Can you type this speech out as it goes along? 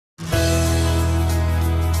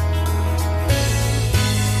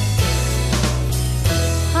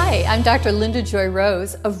I'm Dr. Linda Joy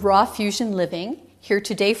Rose of Raw Fusion Living, here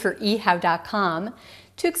today for ehow.com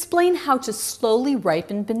to explain how to slowly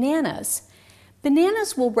ripen bananas.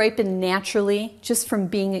 Bananas will ripen naturally just from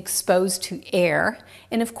being exposed to air,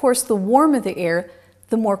 and of course the warmer the air,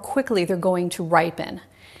 the more quickly they're going to ripen.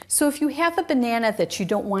 So if you have a banana that you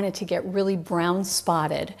don't want it to get really brown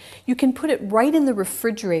spotted, you can put it right in the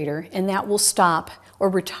refrigerator and that will stop or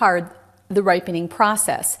retard the ripening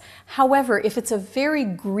process. However, if it's a very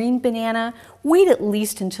green banana, wait at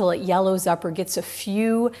least until it yellows up or gets a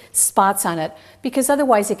few spots on it, because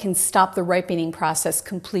otherwise it can stop the ripening process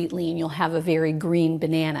completely and you'll have a very green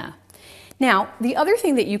banana. Now, the other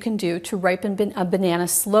thing that you can do to ripen a banana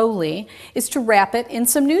slowly is to wrap it in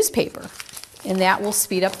some newspaper, and that will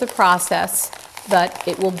speed up the process, but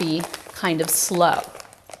it will be kind of slow.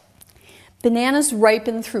 Bananas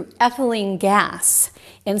ripen through ethylene gas,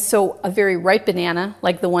 and so a very ripe banana,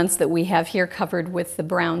 like the ones that we have here covered with the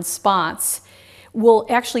brown spots, will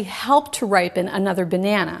actually help to ripen another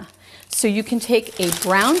banana. So you can take a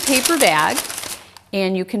brown paper bag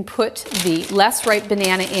and you can put the less ripe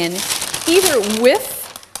banana in, either with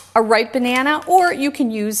a ripe banana, or you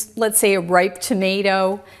can use, let's say, a ripe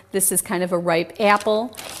tomato. This is kind of a ripe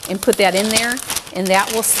apple, and put that in there, and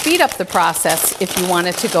that will speed up the process if you want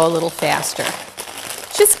it to go a little faster.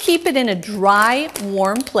 Just keep it in a dry,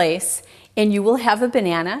 warm place, and you will have a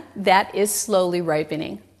banana that is slowly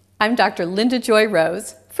ripening. I'm Dr. Linda Joy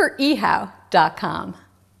Rose for ehow.com.